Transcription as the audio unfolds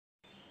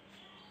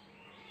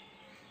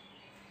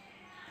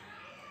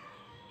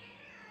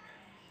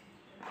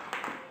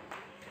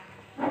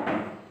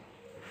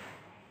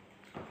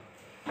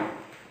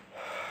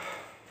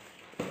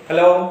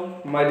Hello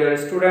my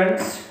dear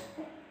students,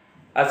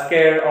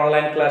 আজকের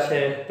online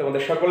ক্লাসে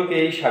তোমাদের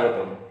সকলকেই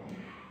স্বাগতম।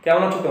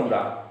 কেমন আছো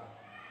তোমরা?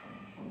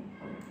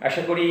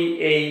 আশা করি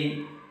এই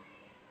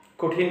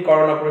কঠিন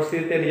করোনা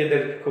পরিস্থিতিতে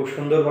নিজেদের খুব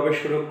সুন্দরভাবে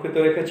সুরক্ষিত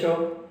রেখেছ,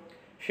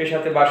 সে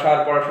সাথে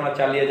বাসার পড়াশোনা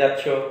চালিয়ে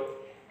যাচ্ছ।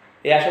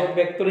 এই আশাবাদ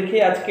ব্যক্ত রেখে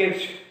আজকের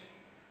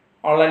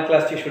অনলাইন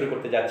ক্লাসটি শুরু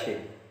করতে যাচ্ছি।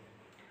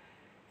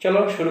 চলো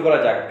শুরু করা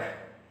যাক।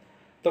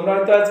 তোমরা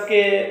হয়তো আজকে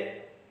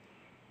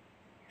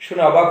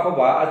শুনে অবাক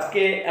হবা,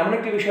 আজকে এমন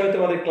একটি বিষয়ে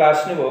তোমাদের ক্লাস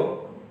নেব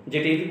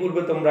যেটি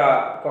ইতিপূর্বে তোমরা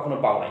কখনো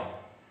পাও নাই।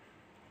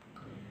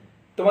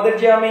 তোমাদের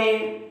যে আমি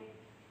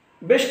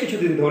বেশ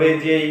কিছুদিন ধরে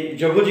যে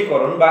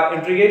যোগজীকরণ বা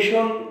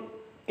ইন্টিগ্রেশন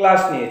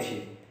ক্লাস নিয়েছি,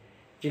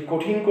 যে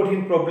কঠিন কঠিন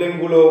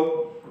প্রবলেমগুলো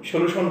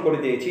সলিউশন করে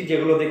দিয়েছি,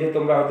 যেগুলো দেখে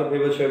তোমরা হয়তো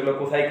ভেবেছো এগুলো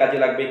কোথায় কাজে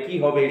লাগবে, কি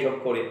হবে এইসব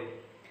করে।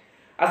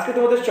 আজকে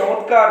তোমাদের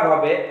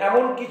চমৎকারভাবে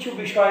এমন কিছু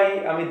বিষয়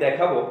আমি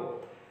দেখাবো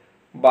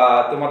বা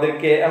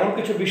তোমাদেরকে এমন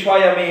কিছু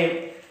বিষয় আমি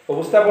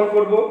উপস্থাপন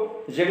করব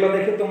যেগুলো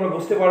দেখে তোমরা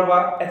বুঝতে পারবা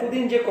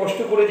এতদিন যে কষ্ট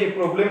করে যে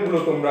প্রবলেমগুলো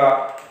তোমরা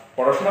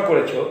পড়াশোনা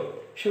করেছো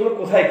সেগুলো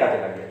কোথায় কাজে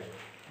লাগবে।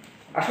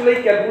 আসলে এই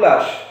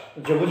ক্যালকুলাস,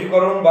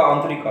 যোগজীকরণ বা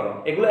অন্তরীকরণ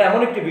এগুলো এমন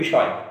একটি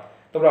বিষয়,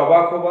 তোমরা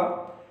অবাক হবা,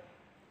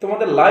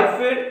 তোমাদের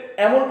লাইফের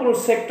এমন কোনো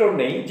সেক্টর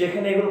নেই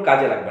যেখানে এগুলো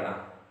কাজে লাগবে না।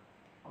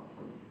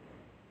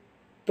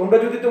 তোমরা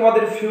যদি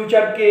তোমাদের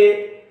ফিউচারকে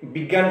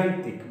বিজ্ঞান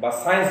ভিত্তিক বা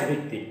সায়েন্স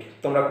ভিত্তিক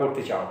তোমরা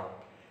করতে চাও,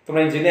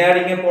 তোমরা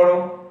ইঞ্জিনিয়ারিংয়ে পড়ো,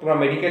 তোমরা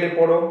মেডিকেলে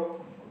পড়ো,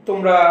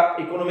 তোমরা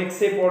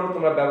ইকোনমিক্সে পড়ো,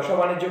 তোমরা ব্যবসা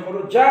বাণিজ্য করো,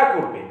 যা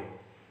করবে,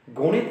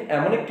 গণিত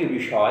এমন একটি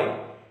বিষয়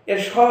এর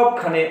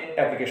সবখানে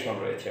অ্যাপ্লিকেশন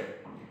রয়েছে।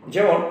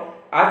 যেমন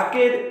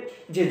আজকের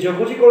যে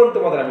যোগজীকরণ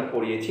তোমাদের আমি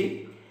পড়িয়েছি,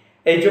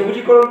 এই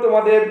যোগজীকরণ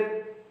তোমাদের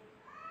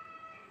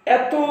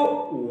এত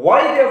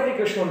ওয়াইড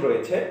অ্যাপ্লিকেশন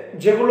রয়েছে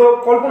যেগুলো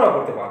কল্পনা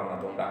করতে পারো না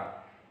তোমরা।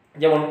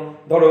 যেমন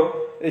ধরো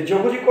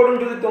যোগজীকরণ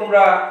যদি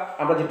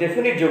আমরা যে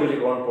ডেফিনিট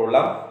যোগজীকরণ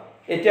পড়লাম,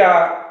 এটা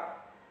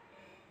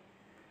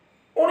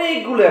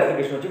অনেকগুলো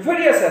অ্যাপ্লিকেশন হচ্ছে,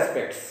 various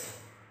aspects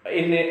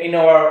in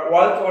our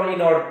world or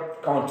in our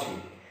country.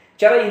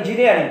 যারা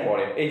ইঞ্জিনিয়ারিং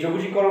পড়ে এই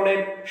যোগজীকরণের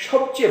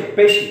সবচেয়ে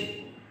বেশি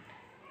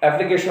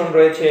অ্যাপ্লিকেশন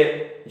রয়েছে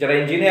যারা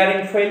ইঞ্জিনিয়ারিং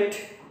ফিল্ড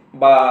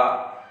বা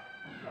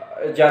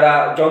যারা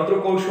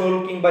যন্ত্রকৌশল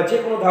কিংবা যে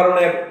কোনো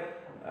ধরনের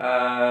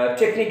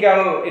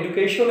টেকনিক্যাল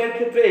এডুকেশনের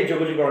ক্ষেত্রে এই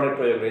যোগজীকরণের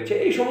প্রয়োগ রয়েছে।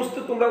 এই সমস্ত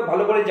তোমরা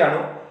ভালো করে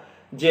জানো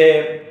যে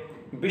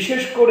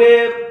বিশেষ করে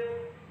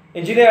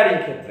ইঞ্জিনিয়ারিং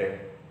ক্ষেত্রে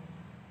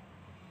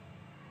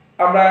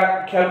আমরা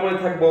খেয়াল করে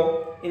থাকবো,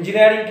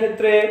 ইঞ্জিনিয়ারিং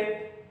ক্ষেত্রে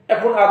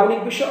এখন আধুনিক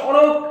বিশ্বে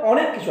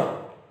অনেক কিছু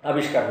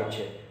আবিষ্কার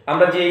হচ্ছে।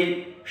 আমরা যেই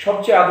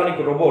সবচেয়ে আধুনিক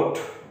রোবট,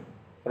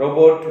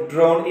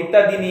 ড্রোন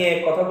ইত্যাদি নিয়ে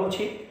কথা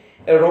বলছি,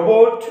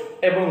 রোবট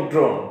এবং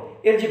ড্রোন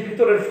এর যে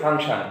ভিতরের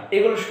ফাংশন,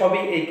 এগুলো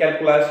সবই এই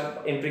ক্যালকুলাস,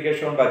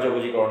 ইন্টিগ্রেশন বা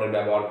যোগজীকরণের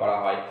ব্যবহার করা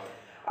হয়।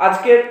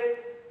 আজকের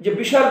যে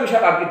বিশাল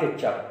বিশাল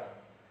আর্কিটেকচার,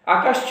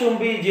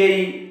 আকাশচুম্বী যেই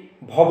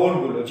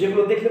ভবনগুলো,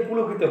 যেগুলো দেখলে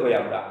পুলকিত হই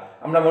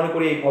আমরা মনে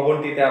করি এই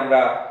ভবনটিতে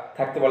আমরা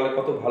থাকতে পারলে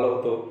কত ভালো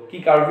হতো, কি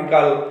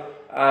কার্ভিক্যাল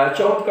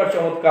চমৎকার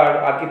চমৎকার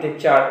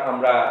আর্কিটেকচার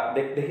আমরা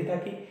দেখে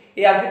থাকি।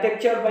 এই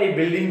আর্কিটেকচার বা এই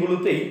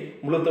বিল্ডিংগুলোতেই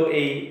মূলত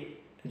এই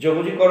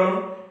যোগজীকরণ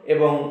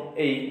এবং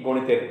এই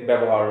গণিতের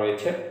ব্যবহার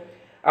রয়েছে।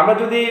 আমরা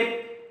যদি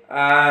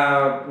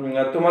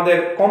তোমাদের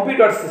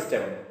কম্পিউটার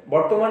সিস্টেম,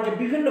 বর্তমান যে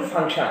বিভিন্ন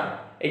ফাংশন,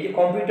 এই যে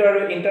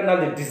কম্পিউটারের ইন্টারনাল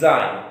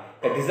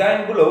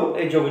ডিজাইনগুলো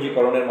এই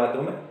যোগজীকরণের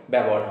মাধ্যমে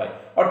ব্যবহার হয়।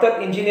 অর্থাৎ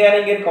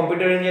ইঞ্জিনিয়ারিংয়ের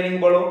কম্পিউটার ইঞ্জিনিয়ারিং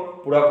বলো,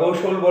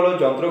 পুরাকৌশল বলো,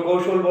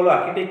 যন্ত্রকৌশল বলো,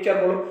 আর্কিটেকচার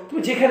বলো,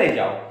 তুমি যেখানে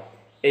যাও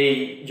এই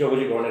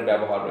যোগজীকরণের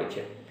ব্যবহার রয়েছে।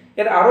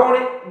 এর আরও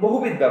অনেক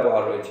বহুবিধ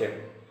ব্যবহার রয়েছে।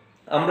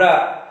 আমরা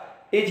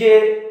এই যে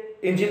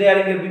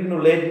ইঞ্জিনিয়ারিংয়ের বিভিন্ন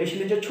লেদ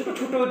মেশিনের যে ছোট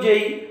ছোট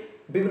যেই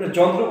বিভিন্ন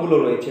যন্ত্রগুলো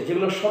রয়েছে,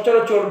 যেগুলো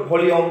সচরাচর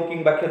ভলিউম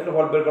কিংবা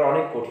ক্ষেত্রফল বের করা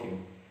অনেক কঠিন,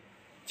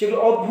 যেগুলো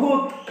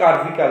অদ্ভুত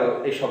কার্ভিক্যাল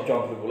এইসব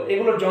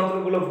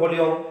যন্ত্রগুলো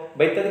ভলিউম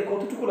বা ইত্যাদি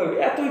কতটুকু লাগবে,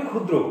 এতই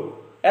ক্ষুদ্র,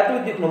 এতই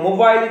তীক্ষ্ণ।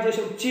 মোবাইলে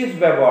যেসব চিপস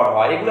ব্যবহার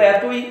হয় এগুলো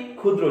এতই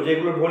ক্ষুদ্র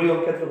যেগুলোর ভলিউম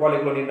ক্ষেত্রফল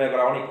এগুলো নির্ণয়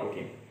করা অনেক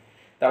কঠিন।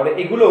 তাহলে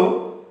এগুলোও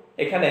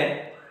এখানে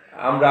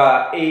আমরা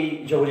এই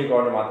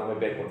যোগজীকরণের মাধ্যমে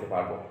বের করতে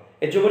পারবো।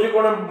 এই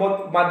যোগজীকরণের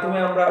মাধ্যমে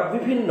আমরা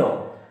বিভিন্ন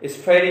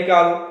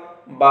স্ফেরিক্যাল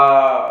বা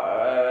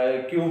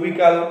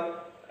কিউবিক্যাল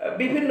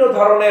বিভিন্ন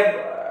ধরনের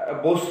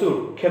বস্তুর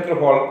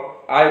ক্ষেত্রফল,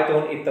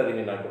 আয়তন ইত্যাদি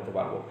নির্ণয় করতে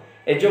পারবো।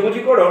 এই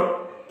যোগজীকরণ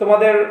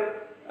তোমাদের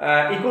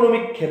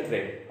ইকোনমিক ক্ষেত্রে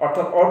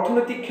অর্থাৎ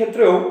অর্থনৈতিক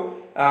ক্ষেত্রেও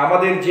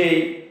আমাদের যেই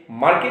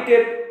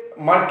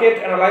মার্কেট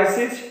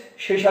অ্যানালাইসিস,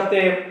 সেই সাথে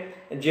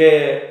যে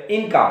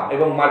ইনকাম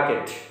এবং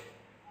মার্কেট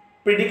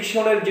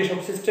প্রিডিকশনের যেসব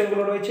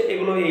সিস্টেমগুলো রয়েছে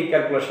এগুলো এই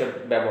ক্যালকুলাসের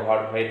ব্যবহার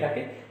হয়ে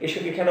থাকে।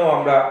 এখানেও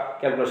আমরা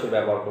ক্যালকুলাসের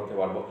ব্যবহার করতে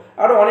পারবো।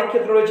 আরও অনেক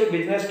ক্ষেত্র রয়েছে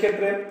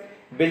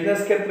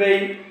বিজনেস ক্ষেত্রেই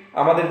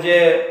আমাদের যে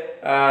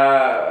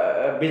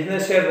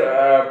বিজনেসের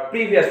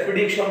প্রিভিয়াস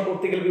প্রিডিকশন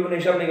করতে গেলে, বিভিন্ন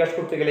হিসাব নিকাশ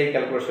করতে গেলে এই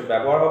ক্যালকুলাসের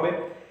ব্যবহার হবে।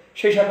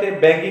 সেই সাথে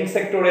ব্যাংকিং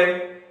সেক্টরে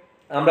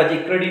আমরা যে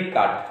ক্রেডিট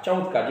কার্ড,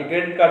 চমৎকার যে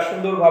ক্রেডিট কার্ড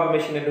সুন্দরভাবে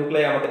মেশিনে ঢুকলে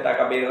আমাদের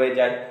টাকা বের হয়ে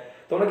যায়।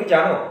 তোমরা কি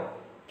জানো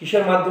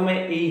কিসের মাধ্যমে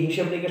এই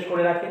হিসাব নিকাশ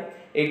করে রাখে?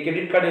 এই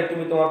ক্রেডিট কার্ডে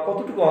তুমি তোমার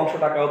কতটুকু অংশ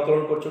টাকা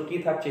উত্তোলন করছো, কি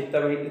থাকছে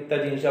ইত্যাদি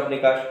ইত্যাদি হিসাব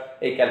নিকাশ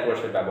এই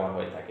ক্যালকুলেশনের ব্যবহার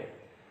হয়ে থাকে।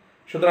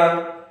 সুতরাং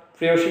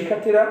প্রিয়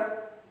শিক্ষার্থীরা,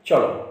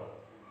 চলো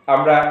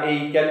আমরা এই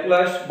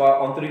ক্যালকুলাস বা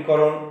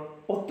অন্তরীকরণ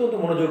অত্যন্ত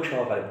মনোযোগ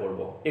সহকারে পড়ব।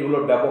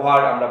 এগুলোর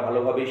ব্যবহার আমরা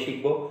ভালোভাবেই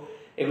শিখব।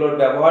 এগুলোর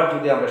ব্যবহার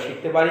যদি আমরা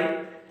শিখতে পারি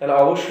তাহলে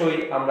অবশ্যই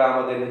আমরা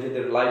আমাদের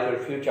নিজেদের লাইফের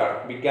ফিউচার,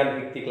 বিজ্ঞান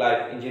ভিত্তিক লাইফ,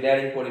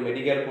 ইঞ্জিনিয়ারিং পড়ি,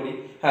 মেডিকেল পড়ি,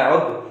 হ্যাঁ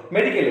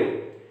মেডিকেলেও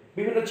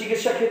বিভিন্ন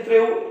চিকিৎসা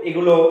ক্ষেত্রেও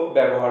এগুলো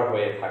ব্যবহার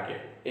হয়ে থাকে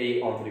এই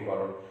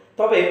অন্তরীকরণ।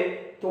 তবে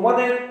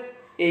তোমাদের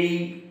এই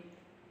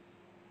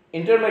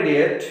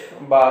ইন্টারমিডিয়েট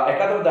বা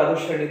একাদশ দ্বাদশ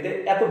শ্রেণীতে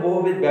এত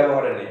বহুবিধ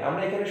ব্যবহারে নেই।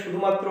 আমরা এখানে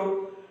শুধুমাত্র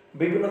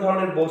বিভিন্ন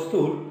ধরনের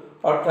বস্তুর,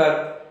 অর্থাৎ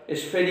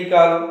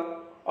স্ফেরিক্যাল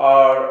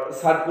আর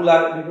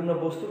সার্কুলার বিভিন্ন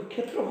বস্তুর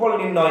ক্ষেত্রফল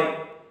নির্ণয়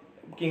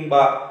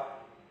কিংবা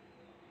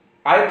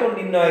আয়তন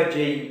নির্ণয়ের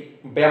যেই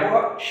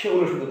ব্যবহার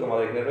সেগুলো শুধু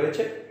তোমাদের এখানে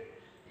রয়েছে।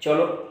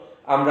 চলো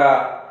আমরা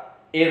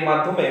এর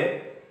মাধ্যমে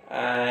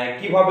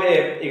কিভাবে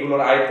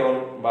এগুলোর আয়তন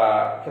বা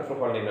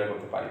ক্ষেত্রফল নির্ণয়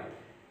করতে পারি।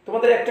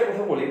 তোমাদের একটা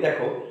কথা বলি,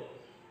 দেখো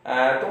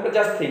তোমরা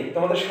জাস্ট থিঙ্ক,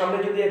 তোমাদের সামনে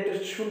যদি একটা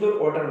সুন্দর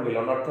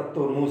ওয়াটারমেলন অর্থাৎ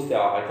তরমুজ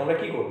দেওয়া হয়, তোমরা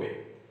কি করবে?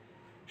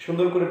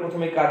 সুন্দর করে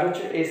প্রথমে কাজ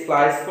হচ্ছে এই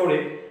স্লাইস করে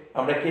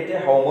আমরা কেটে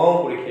হাউমাউ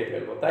করে খেয়ে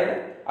ফেলবো, তাই না?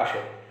 আসো,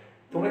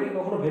 তোমরা কি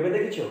কখনো ভেবে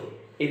দেখেছো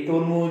এই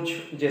তরমুজ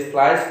যে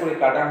স্লাইস করে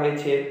কাটা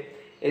হয়েছে,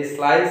 এই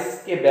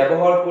স্লাইসকে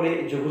ব্যবহার করে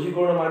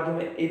যোগজীকরণের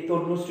মাধ্যমে এই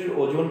তরমুজটির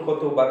ওজন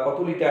কত বা কত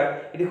লিটার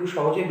এটি খুব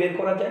সহজেই বের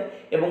করা যায়।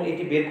 এবং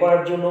এটি বের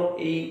করার জন্য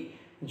এই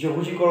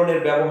যোগজীকরণের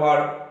ব্যবহার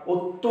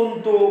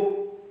অত্যন্ত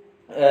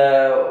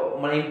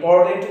মানে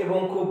ইম্পর্টেন্ট এবং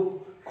খুব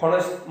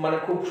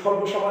খুব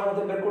স্বল্প সময়ের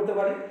মধ্যে বের করতে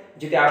পারি,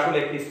 যেটি আসলে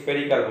একটি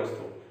স্ফেরিক্যাল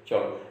বস্তু।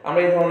 চলো আমরা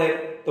এই ধরনের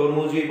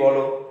তরমুজই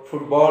বলো,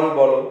 ফুটবল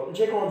বলো,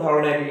 যে কোনো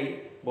ধরনেরই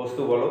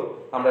বস্তু বলো,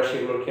 আমরা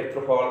সেগুলোর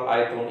ক্ষেত্রফল,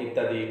 আয়তন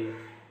ইত্যাদি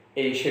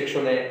এই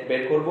সেকশনে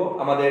বের করব।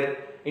 আমাদের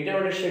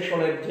ইন্টারমিডিয়েট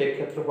সেকশনের যে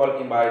ক্ষেত্রফল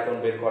কিংবা আয়তন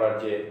বের করার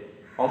যে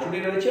অংশটি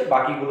রয়েছে,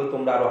 বাকিগুলো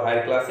তোমরা আরো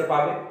হায়ার ক্লাসে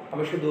পাবে।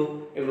 আমি শুধু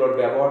এগুলোর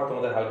ব্যবহার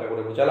তোমাদের হালকা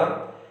করে বুঝালাম,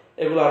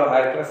 এগুলো আরো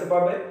হায়ার ক্লাসে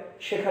পাবে,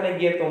 সেখানে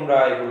গিয়ে তোমরা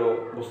এগুলো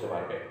বুঝতে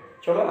পারবে।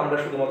 চলো আমরা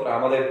শুধুমাত্র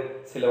আমাদের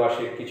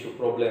সিলেবাসের কিছু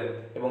প্রবলেম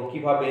এবং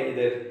কিভাবে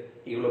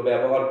এগুলো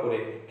ব্যবহার করে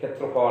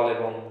ক্ষেত্রফল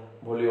এবং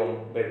ভলিউম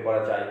বের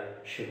করা যায়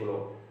সেগুলো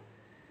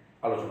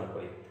আলোচনা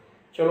করি।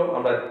 চলো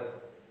আমরা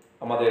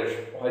আমাদের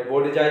হোয়াইট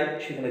বোর্ডে যাই,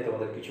 সেখানে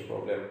তোমাদের কিছু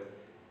প্রবলেম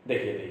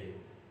দেখিয়ে দিই।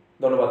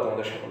 ধন্যবাদ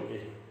তোমাদের সকলকে।